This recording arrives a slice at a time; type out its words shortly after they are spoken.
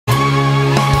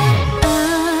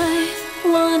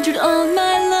all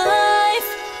my life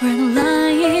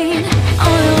relying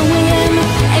on a whim,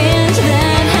 and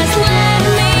that has led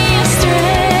me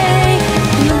astray.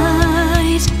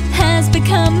 Light has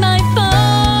become my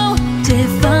foe,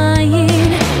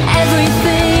 defying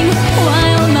everything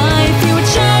while my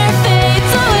future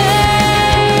fades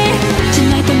away.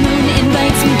 Tonight the moon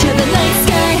invites me to the night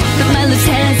sky, but my lips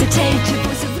hesitate to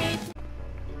voice a reason.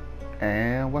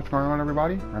 And what's going on,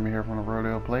 everybody? I'm here from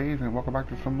Therealdealplays, and welcome back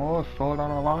to some more Sword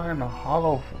Art Online, the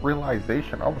Hollow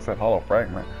Realization. I almost said Hollow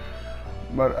Fragment.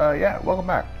 But yeah, welcome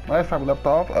back. Last time we left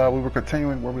off, we were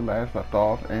continuing where we last left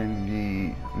off in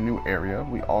the new area.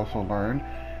 We also learned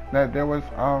that there was,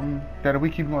 that if we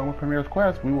keep going with Premier's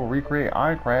Quest, we will recreate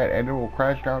Aincrad and it will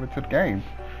crash down into the game.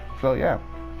 So yeah.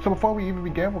 So before we even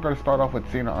begin, we're going to start off with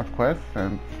Xenon's quest,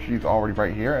 since she's already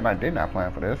right here, and I did not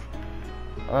plan for this.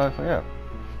 So yeah.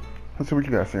 Let's see what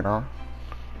you guys see now.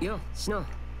 Yo, Shino.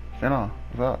 Shino,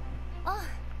 what's up? Oh,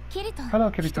 Kirito. Hello,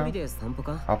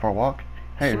 Kirito. Out for a walk?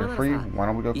 Hey, you're free. Why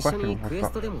don't we go questing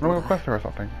her or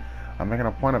something? I'm making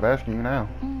a point of asking you now.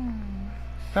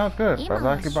 Sounds good, but I was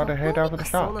actually about to head down to the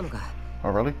shop. Oh,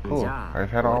 really? Cool. I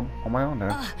just head on my own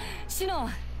then. Shino.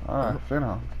 Alright,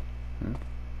 Shino.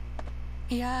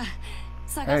 Yeah.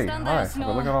 Hey, hi.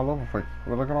 We're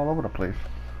looking all over the place.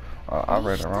 I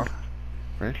read it wrong.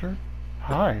 Rachel?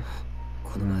 Hi.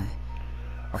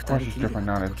 Of course it's different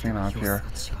now that Xenon's here.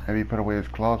 Maybe he put away his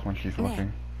claws when she's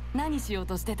looking. What are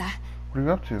you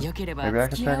up to? Maybe I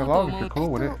can tag along if you're cool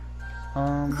with it.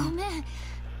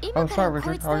 Oh, sorry,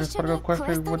 Richard. I was just gonna go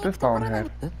questing with this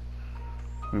bonehead.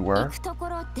 We were?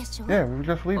 Yeah, we were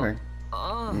just leaving.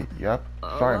 Yep.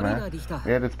 Sorry, man.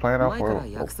 We had this planned out for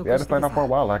a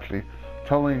while, actually.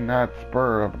 Totally not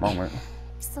spur of the moment.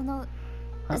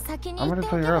 I'm gonna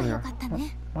tell you earlier.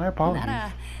 My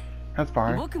apologies. That's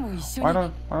fine. Why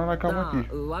don't I come with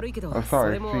you? Oh,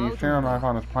 sorry. See, Xenon and I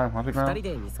found this prime hunting ground.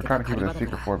 We're trying to keep it a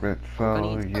secret for a bit,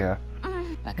 so yeah.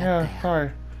 Yeah,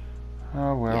 sorry.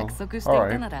 Oh well.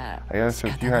 Alright. I guess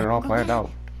since you had it all planned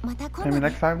out. Maybe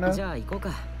next time then?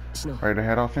 Ready to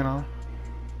head off, Xenon?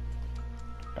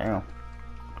 Damn.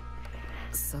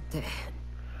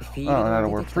 Now that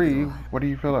we're free, what do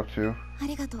you feel up to?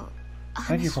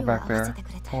 Thank you for back there.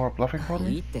 For bluffing for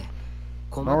me?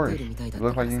 No worries. You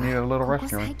look like you needed a little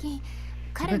rescuing. He's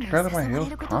been treading my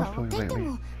heels constantly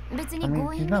lately. I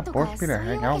mean, he's not forced me to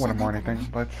hang out with him or anything,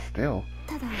 but still.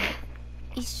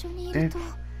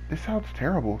 This sounds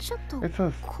terrible. It's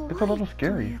a little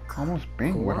scary, almost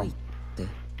being with him.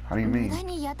 How do you mean?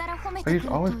 He's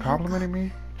always complimenting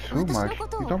me too much.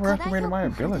 He's overestimating my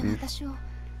abilities.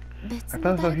 I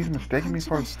feel as though he's mistaking me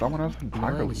for someone else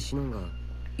entirely.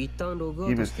 He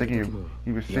was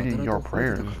singing your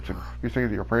prayers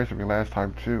to me last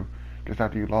time too, just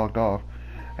after you logged off,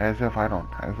 as if I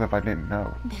didn't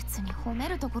know.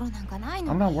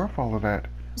 I'm not worth all of that.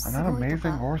 I'm not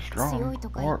amazing or strong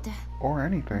or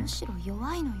anything.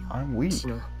 I'm weak.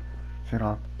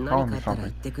 Xenon, call me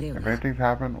something. If anything's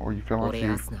happened or you feel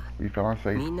unsafe,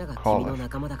 call us.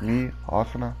 Me,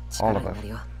 Asuna, all of us.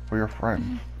 We're your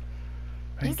friends.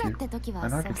 Thank you.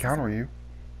 And I can count on you.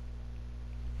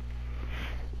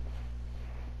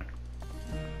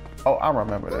 Oh, I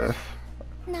remember this.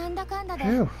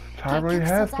 Phew, time really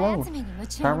has flown.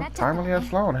 Time really has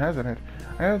flown, hasn't it?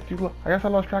 I guess I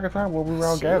lost track of time while we were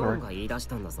out gathering.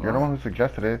 You're the one who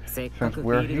suggested it. Since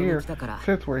we're here,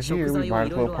 we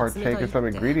might as well partake in some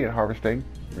ingredient harvesting.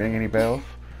 Ring any bells?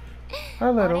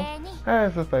 A little.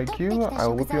 As a thank you, I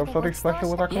will whip you up something special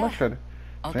with our collection.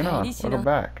 Xenon, welcome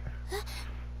back.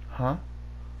 Huh?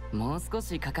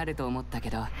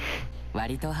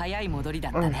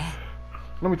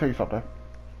 Let me tell you something.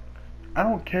 I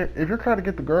don't care. If you're trying to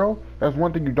get the girl, that's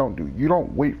one thing you don't do. You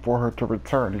don't wait for her to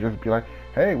return and just be like,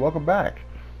 hey, welcome back.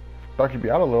 Thought you'd be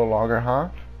out a little longer, huh?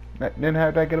 Didn't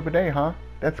have that good of a day, huh?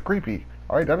 That's creepy.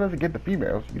 Alright, that doesn't get the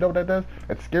females. You know what that does?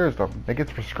 It scares them. It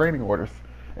gets restraining orders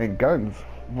and guns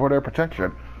for their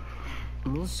protection.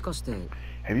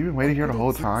 Have you been waiting here the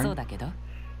whole time?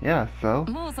 Yeah, so?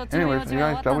 Anyways, you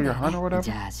guys double your hunt or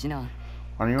whatever? Why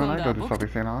don't you and I go do something,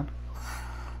 Xenon?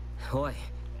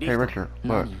 Hey Richard,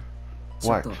 look.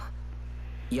 What? Don't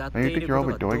you think you're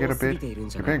overdoing it a bit?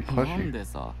 You're being pushy.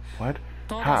 What?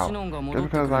 How? Just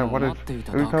because I waited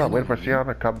for Xenon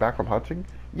to come back from hunting?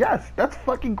 Yes, that's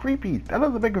fucking creepy. That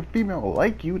doesn't make a female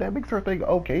like you. That makes her think,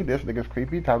 okay, this nigga's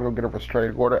creepy. Time to go get a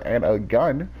restraining order and a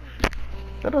gun.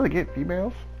 That doesn't get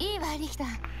females.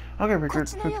 Okay, Richard,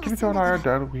 since Kirito and I are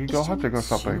done, we can go hunting or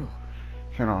something.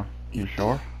 Xenon, you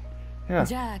sure? Yeah.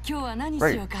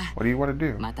 Great. What do you want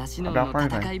to do? I'm down for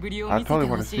anything. I totally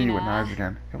want to see you with knives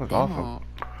again. It was awesome.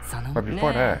 But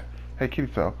before that, hey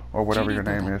Kirito, or whatever your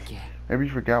name is, Maybe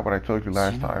you forgot what I told you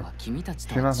last time.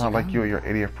 Sinon's not like you and your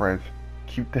idiot friends.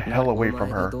 Keep the hell away from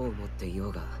her.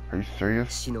 Are you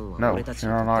serious? No,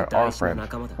 Sinon and I are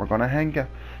friends. We're gonna hang out.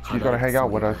 She's gonna hang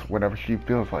out with us whenever she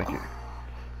feels like it.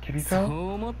 Can you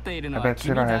tell? I bet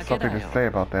Sinon has something to say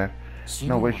about that.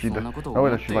 No way she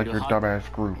likes your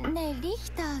dumbass group.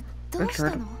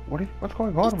 Richard, what's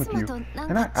going on with you? You're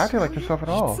not acting like yourself at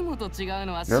all. You're the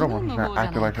one who's not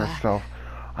acting like yourself.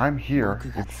 I'm here.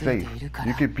 It's safe.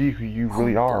 You can be who you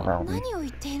really are around me.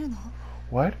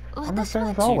 What? I'm the same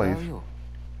as always.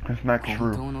 It's not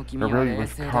true. You're really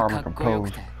was calm and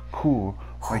composed, cool,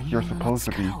 like you're supposed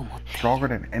to be, stronger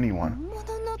than anyone.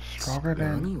 Stronger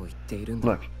than...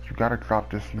 Look, you gotta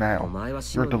drop this now.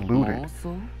 You're deluded.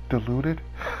 Deluded?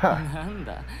 Ha!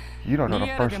 You don't know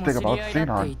the first thing about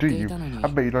Sinon, do you? I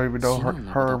bet you don't even know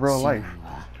her in real life.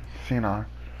 Sinon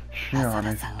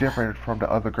is different from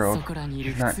the other girls.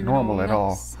 She's not normal at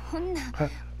all.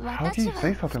 But how can you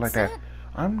say something like that?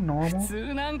 I'm normal?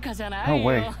 No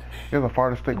way. You're the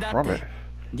farthest thing from it.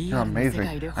 You're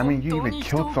amazing. I mean, you even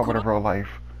killed someone in real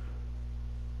life.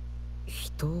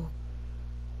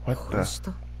 What the?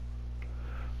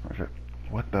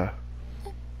 What the?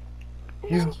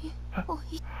 You?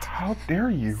 How dare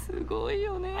you?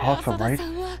 Awesome, right?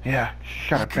 Yeah,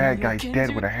 shot a bad guy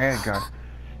dead with a handgun.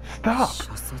 Stop!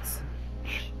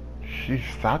 She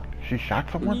shot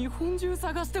someone? You can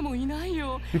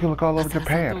look all over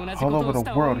Japan, all over the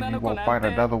world, and you won't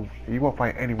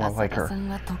find anyone like her.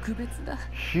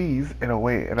 She's in a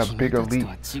bigger league.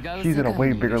 She's in a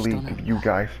way bigger league than you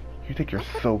guys. You think you're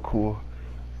so cool.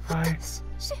 I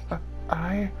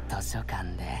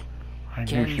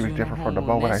knew she was different from the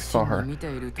moment I saw her.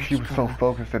 She was so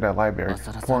focused in that library,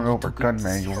 poring over gun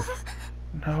manuals.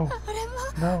 No,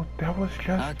 that was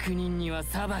just...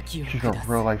 She's a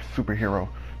real-life superhero.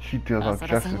 She deals out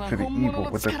justice to the evil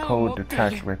with a cold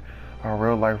detachment. A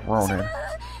real-life Ronin.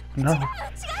 No,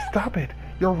 stop it.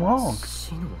 You're wrong.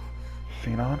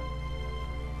 Sinon?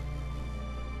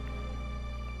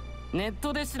 Look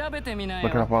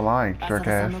it up online,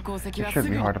 jerk-ass. It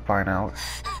shouldn't be hard to find out.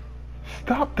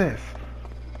 Stop this!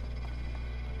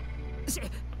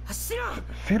 Sinon!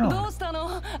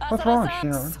 What's wrong,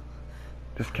 Sinon?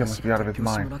 This kid must be out of his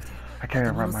mind. I can't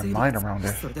even wrap my mind around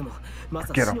this.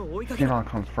 Forget him. Sinon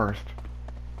comes first.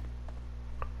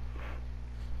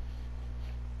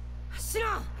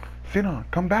 Sinon,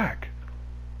 come back!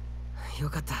 Oh,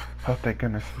 thank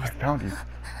goodness. I found you.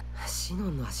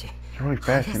 You're really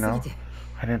fast, you know.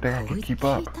 I didn't think I could keep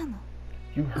up.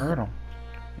 You heard him.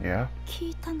 Yeah?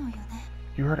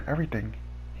 You heard everything.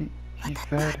 He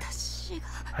said...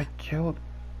 I killed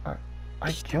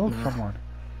someone.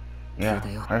 Yeah,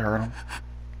 I heard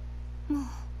him.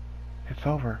 It's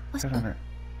over, isn't it?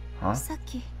 Huh?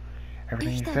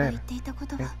 Everything he said,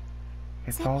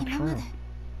 it's all true.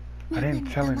 I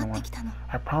didn't tell anyone.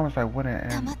 I promised I wouldn't,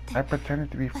 and I pretended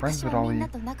to be friends with all of you,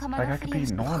 like I could be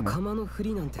normal.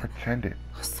 Pretended.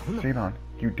 Sinon,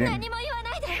 you didn't.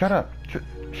 Shut up.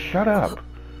 Shut up.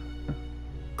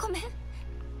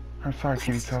 I'm sorry,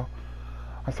 Kirito.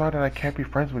 I'm sorry that I can't be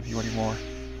friends with you anymore.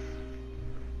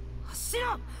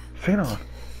 Sinon!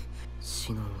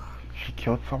 She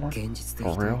killed someone?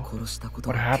 For real?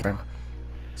 What happened?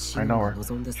 I know her.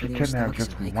 She couldn't have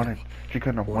she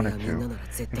couldn't have wanted to.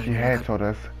 If she had told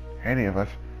us, any of us,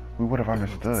 we would have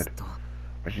understood.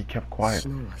 But she kept quiet.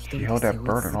 She held that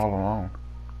burden all along.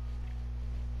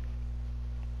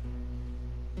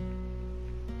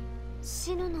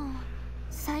 Sinon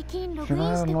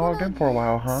hasn't logged in for a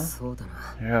while, huh?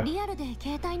 Yeah. I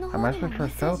messaged her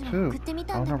cell too.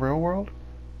 Out in the real world?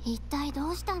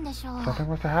 Something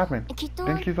must have happened.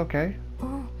 Think she's okay?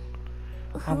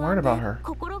 I'm worried about her.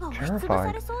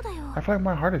 Terrified. I feel like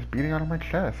my heart is beating out of my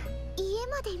chest.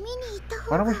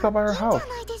 Why don't we stop by her house?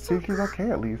 See if she's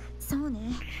okay at least.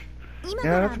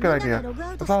 Yeah, that's a good idea.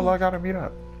 Let's all log out and meet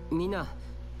up.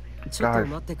 Guys,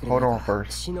 hold on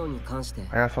first. I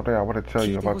have something I want to tell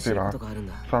you about Sinon.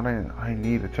 Something I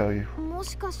need to tell you.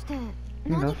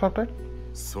 You know something?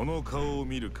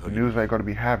 The news ain't gonna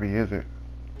be happy, is it?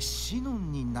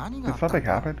 Did something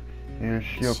happen? Is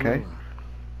she okay?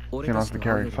 Sinon's been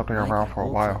carrying something around for a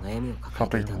while.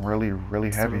 Something really,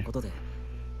 really heavy.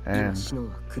 And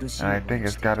I think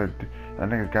it's gotta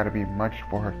be too much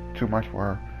for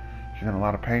her. She's in a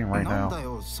lot of pain right now.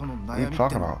 What are you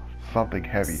talking about? Something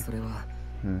heavy.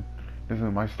 This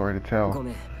is my story to tell.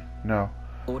 No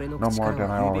more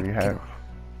than I already have.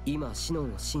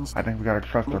 I think we gotta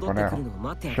trust her for now.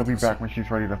 She'll be back when she's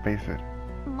ready to face it.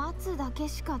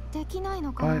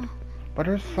 But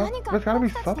there's gotta be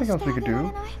something else we could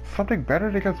do. Something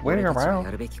better than just waiting around.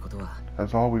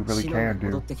 That's all we really can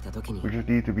do. We just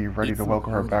need to be ready to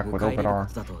welcome her back with open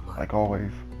arms, like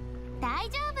always.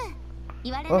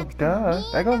 Look, duh,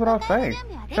 that goes without saying.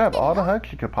 She have all the hugs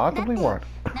she could possibly want.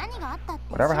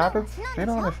 Whatever happens,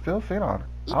 Sinon is still Sinon.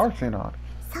 Our Sinon.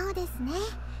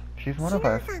 She's one of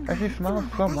us, and she smiles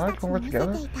so much when we're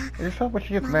together. It's just when she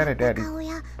gets mad at Daddy.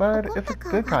 But it's a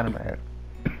good kind of mad.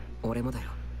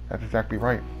 That's exactly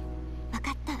right.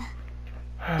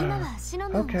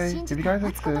 Okay, if you guys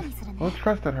insist, we'll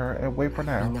trust in her and wait for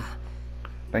now.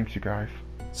 Thanks, you guys.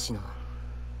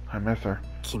 I miss her.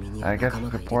 I guess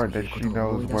it's important that she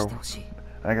knows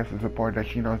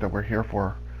that we're here for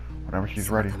her whenever she's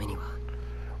ready.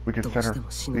 We could send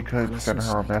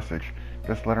her a message.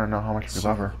 Just let her know how much we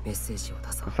love her.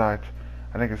 Besides,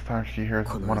 I think it's time she hears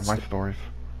one of my stories.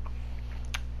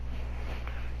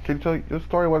 Can you tell you, this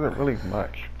story wasn't really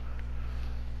much.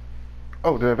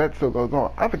 Oh, the event still goes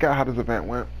on. I forgot how this event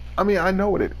went. I mean, I know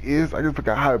what it is. I just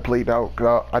forgot how it played out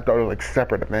because I thought it was like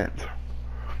separate events.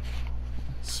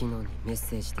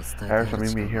 Harrison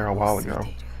made me here a while ago.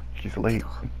 She's late,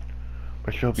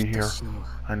 but she'll be here.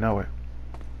 I know it.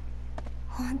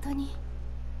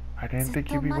 I didn't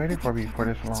think you'd be waiting for me for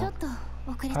this long.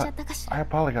 I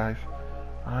apologize.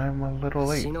 I'm a little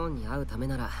late.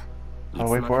 I'll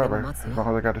wait forever, as long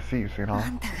as I got to see you,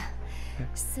 Sinon.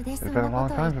 It's been a long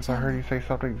time since I heard you say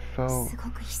something so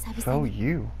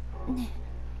you.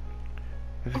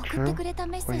 Is it true?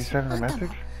 What you said in the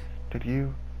message? Did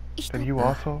you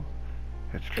also?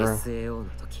 It's true.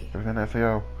 It was in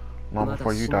SAO, long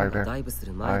before you dived in. I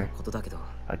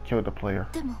killed the player.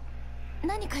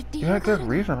 You had good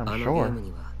reason, I'm sure.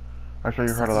 I'm sure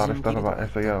you heard a lot of stuff about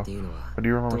SAO, but do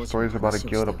you remember stories about a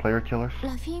guild of player killers?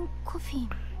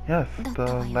 Yes,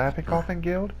 the Laughing Coffin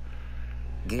Guild?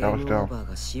 That was dumb.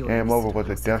 Game Over was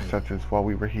a death sentence while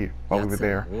we were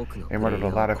there, and murdered a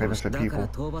lot of innocent people.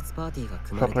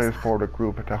 Some players formed a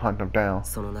group to hunt them down.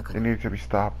 They needed to be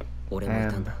stopped,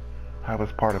 and I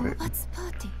was part of it.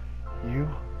 You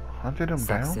hunted them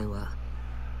down?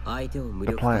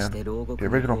 The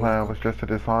original plan was just to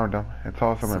disarm them and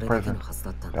toss them in prison.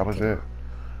 That was it.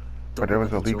 But there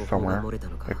was a leak somewhere.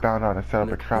 They found out and set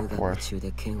up a trap for us.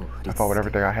 I fought with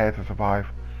everything I had to survive,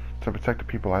 to protect the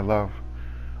people I love.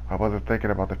 I wasn't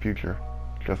thinking about the future,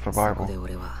 just survival.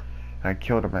 And I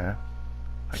killed a man.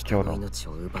 I killed him.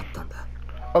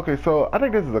 Okay, so I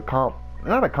think this is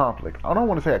not a conflict. I don't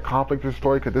want to say a conflict in the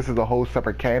story because this is a whole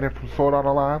separate canon from Sword Art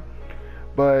Online.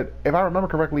 But if I remember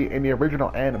correctly, in the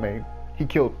original anime, he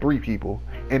killed 3 people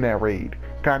in that raid.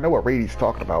 Cause I know what raid he's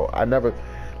talking about. I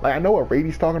know what raid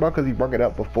he's talking about because he brought it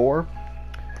up before.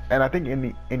 And I think in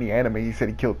the anime he said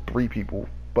he killed 3 people,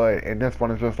 but in this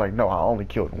one it's just like, no, I only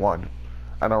killed 1.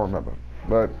 I don't remember,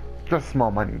 but just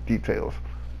small minute details.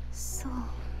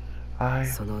 But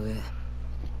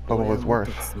what was worse,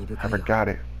 I forgot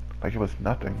it, like it was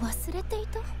nothing.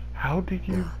 How did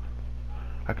you?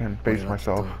 I couldn't face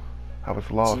myself. I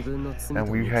was lost, and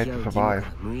we had to survive,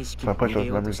 so I put those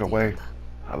memories away.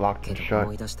 I locked them shut.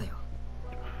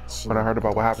 When I heard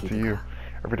about what happened to you,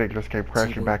 everything just came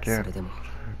crashing back in.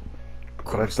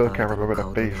 But I still can't remember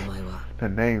the face, the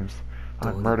names.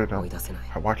 I murdered them.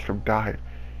 I watched them die.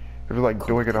 It was like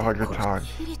doing it 100 times.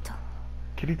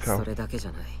 Kirito.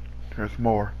 There's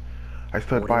more. I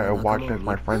stood by and watched as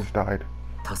my friends died.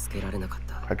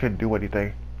 I couldn't do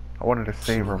anything. I wanted to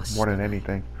save her more than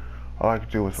anything. All I could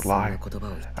do was lie.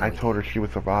 I told her she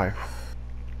would survive.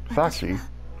 Sachi.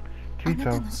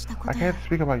 Kirito, I can't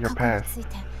speak about your past.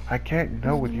 I can't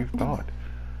know what you've thought.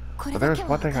 But there's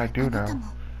one thing I do know.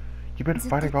 You've been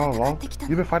fighting all alone.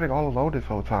 You've been fighting all alone this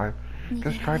whole time.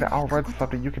 Just trying to outrun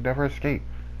something you can never escape.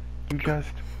 You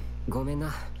just...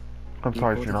 I'm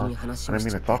sorry, Sinon. I didn't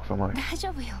mean to talk so much.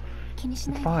 It's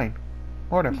fine.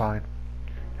 More than fine.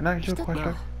 Can I ask you a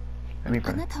question?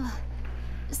 Anything.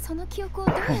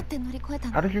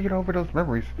 How did you get over those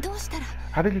memories?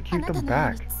 How did you keep them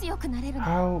back?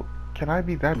 How can I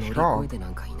be that strong?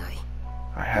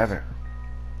 I haven't.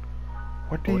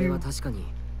 What do you...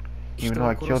 Even though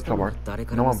I killed someone,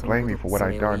 no one blamed me for what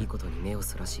I'd done.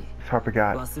 So I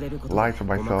forgot, lied to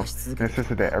myself, and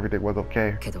insisted that everything was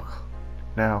okay.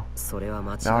 Now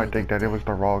I think that it was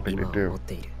the wrong thing to do.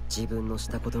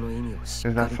 It's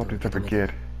not something to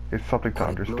forget, it's something to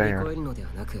understand.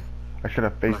 I should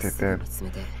have faced it then,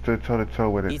 stood toe-to-toe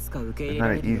with it. It's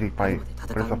not an easy fight,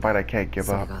 but it's a fight I can't give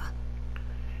up.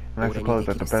 And I suppose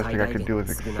that the best thing I can do is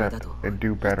accept and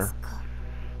do better.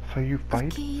 So you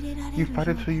fight? You fight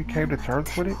until you came to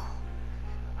terms with it?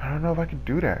 I don't know if I can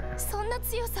do that.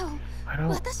 I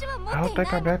don't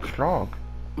think I'm that strong.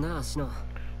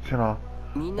 Sina,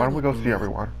 why don't we go see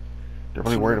everyone? They're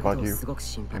really worried about you.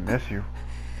 They miss you.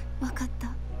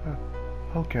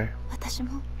 Okay.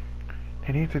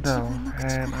 They need to know,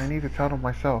 and I need to tell them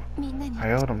myself.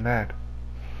 I owe them that.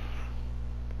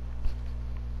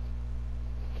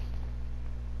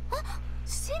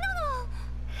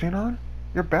 Sinon?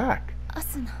 You're back.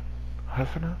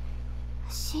 Asuna?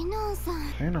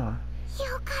 Sinon.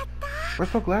 We're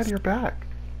so glad you're back.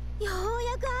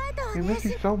 We miss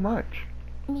you so much.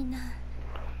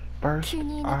 First,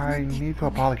 I need to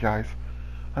apologize.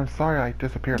 I'm sorry I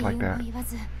disappeared like that.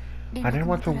 I didn't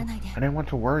want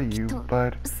to worry you,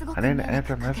 but I didn't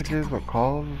answer messages or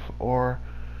calls, or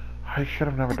I should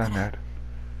have never done that.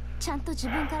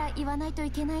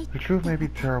 The truth may be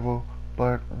terrible,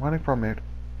 but running from it,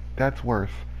 that's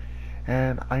worse.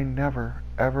 And I never,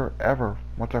 ever, ever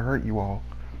want to hurt you all.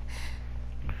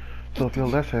 So if you'll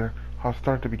listen, I'll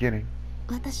start at the beginning.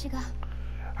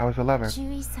 I was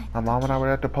 11. My mom and I were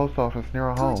at the post office near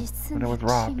our home when it was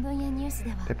robbed.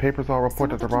 The papers all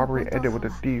report that the robbery ended with a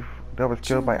thief that was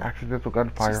killed by accidental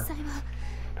gunfire.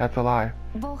 That's a lie.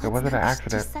 It wasn't an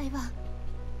accident.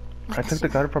 I took the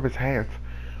gun from his hands.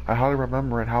 I hardly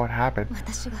remember how it happened.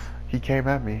 He came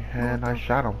at me, and I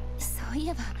shot him.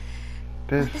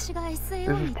 This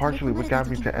is partially what got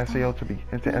me into SAO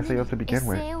to begin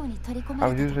with. I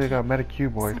was using a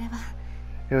metacuboid.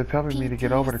 It was helping me to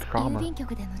get over the trauma.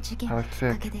 I was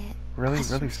sick, really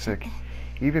sick.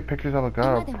 Even pictures of a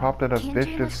gun prompted a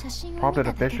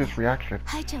vicious reaction.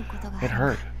 It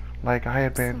hurt, like I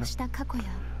had been.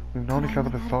 We've known each other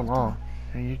for so long,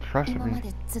 and you trusted me,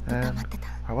 and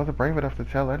I wasn't brave enough to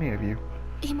tell any of you.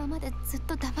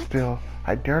 Still,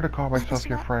 I dare to call myself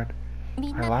your friend.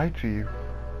 I lied to you.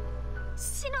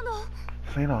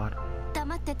 Sinon.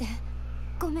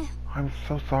 I'm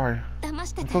so sorry. I'm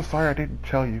so sorry I didn't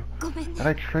tell you. That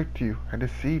I tricked you and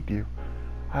deceived you.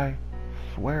 I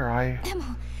swear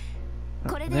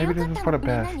maybe this is for the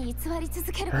best.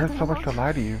 It hurts so much to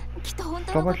lie to you.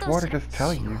 So much more than just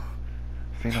telling you.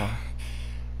 Sinon.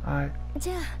 I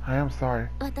am sorry.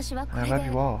 And I love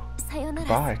you all.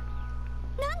 Goodbye.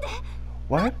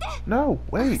 What? No,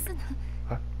 wait.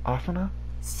 Asuna?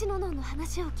 I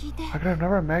could have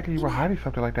never imagined you were hiding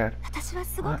something like that.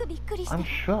 I'm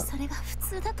shook.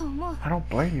 I don't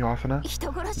blame you, Asuna.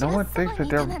 No one thinks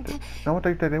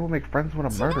that they will make friends with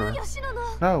a murderer.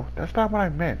 No, that's not what I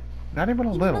meant. Not even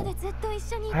a little.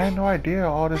 I had no idea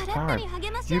all this time.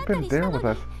 You've been there with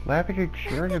us, laughing and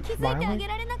cheering and smiling,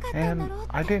 and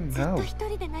I didn't know.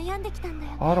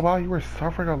 All the while you were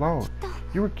suffering alone.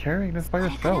 You were carrying this by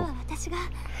yourself.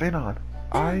 Sinon,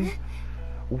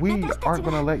 we aren't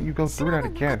going to let you go through that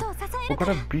again. We're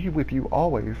going to be with you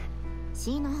always.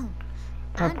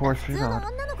 My poor Sinon.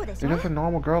 You're just a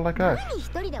normal girl like us.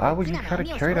 Why would you try to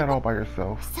carry that all by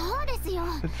yourself?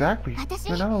 Exactly.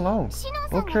 You're not alone.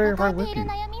 We'll carry it right with you.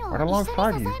 Right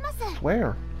alongside you.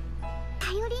 Swear.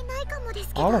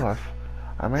 All of us.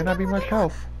 I may not be much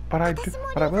help, but I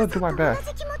will do my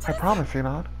best. I promise,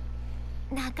 Sinon.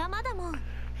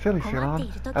 Silly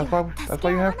Sinon. That's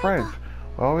why you have friends.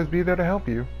 I'll always be there to help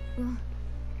you.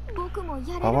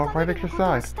 I'll walk right at your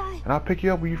side, and I'll pick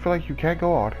you up when you feel like you can't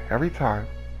go on, every time.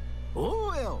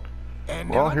 We're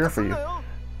all here for you.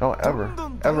 Don't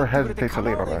ever hesitate to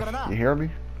lean on us. You hear me?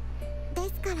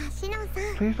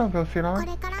 Please don't go, Sinon.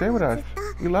 Stay with us.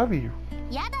 We love you.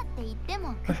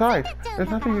 Besides, there's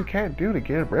nothing you can't do to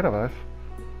get rid of us.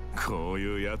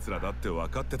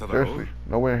 Seriously,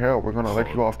 no way in hell we're gonna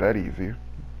let you off that easy.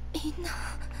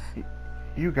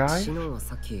 You guys? You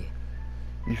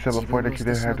said before that you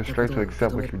didn't have the strength to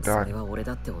accept what you've done.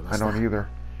 I don't either.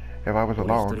 If I was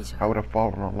alone, I would have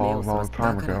fallen a long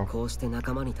time ago.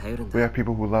 We have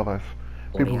people who love us,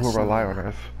 people who rely on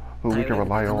us, who we can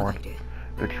rely on.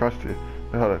 They're trusted,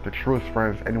 the truest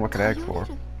friends anyone can ask for.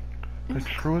 The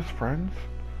truest friends?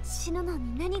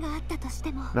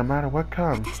 No matter what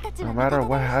comes, no matter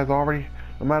what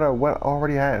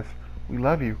already has, we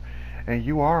love you, and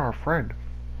you are our friend.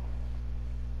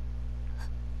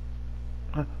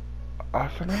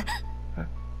 Asuna?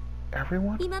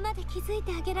 Everyone?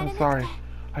 I'm sorry.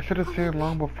 I should have seen it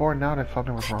long before now that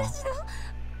something was wrong.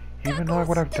 Even knowing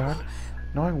what I've done,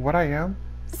 knowing what I am,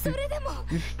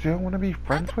 you still want to be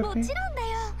friends with me?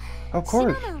 Of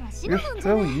course, you're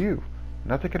still you.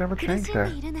 Nothing can ever change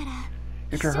that.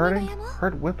 If you're hurting,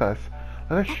 hurt with us.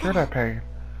 Let us share that pain.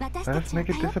 Let us make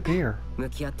it disappear. You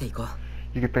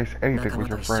can face anything with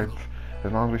your friends.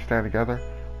 As long as we stand together,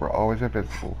 we're always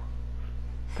invincible.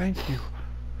 Thank you.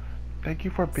 Thank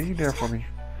you for being there for me.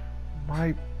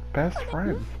 My best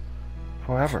friends.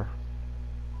 Forever.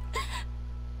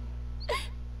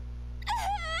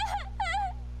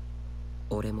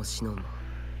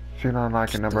 Shino and I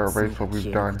can never erase what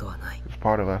we've done. It's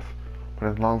part of us. But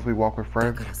as long as we walk with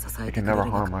friends, it can never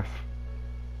harm us.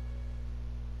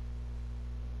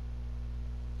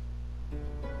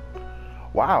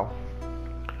 Wow.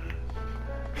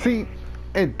 See,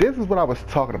 and this is what I was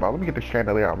talking about. Let me get the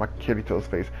chandelier out of my kitty toe's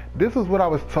face. This is what I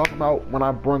was talking about when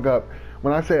I brung up,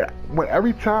 when I said,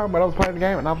 every time when I was playing the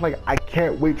game, and I was like, I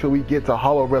can't wait till we get to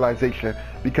Hollow Realization,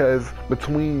 because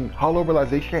between Hollow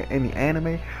Realization and the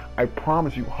anime, I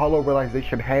promise you, Hollow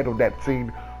Realization handled that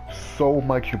scene so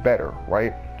much better,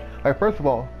 right? Like, first of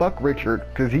all, fuck Richard,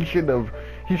 because he shouldn't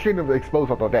have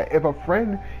exposed all that. If a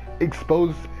friend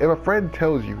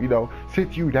tells you, you know,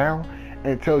 sits you down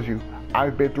and tells you,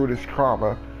 I've been through this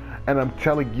trauma, and I'm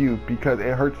telling you because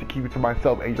it hurts to keep it to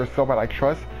myself, and you're someone I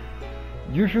trust,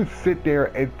 you should sit there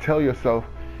and tell yourself,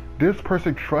 this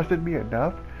person trusted me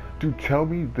enough to tell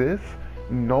me this,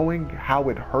 knowing how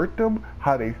it hurt them,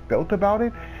 how they felt about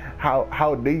it,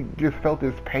 how they just felt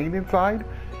this pain inside.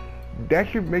 That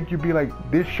should make you be like,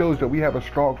 this shows that we have a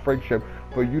strong friendship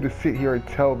for you to sit here and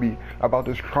tell me about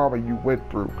this trauma you went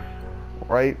through,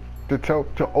 right?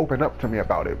 To open up to me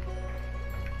about it.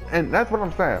 And that's what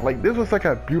I'm saying. Like, this was like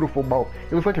a beautiful moment.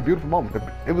 It was like a beautiful moment.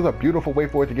 It was a beautiful way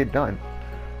for it to get done,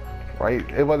 right?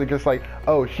 It wasn't just like,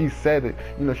 oh, she said it,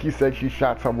 you know, she said she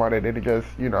shot someone, and then it just,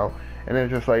 you know, and then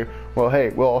it's just like, well, hey,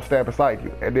 we'll all stand beside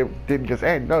you. And it didn't just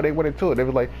end. No, they went into it. They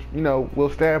was like, you know, we'll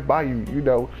stand by you. You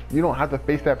know, you don't have to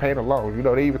face that pain alone. You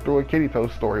know, they even threw a kitty toe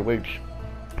story, which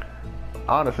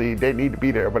honestly, they need to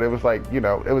be there. But it was like, you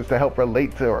know, it was to help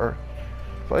relate to her.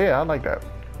 So yeah, I like that.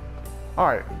 All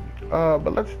right,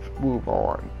 but let's move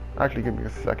on. Actually, give me a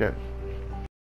second.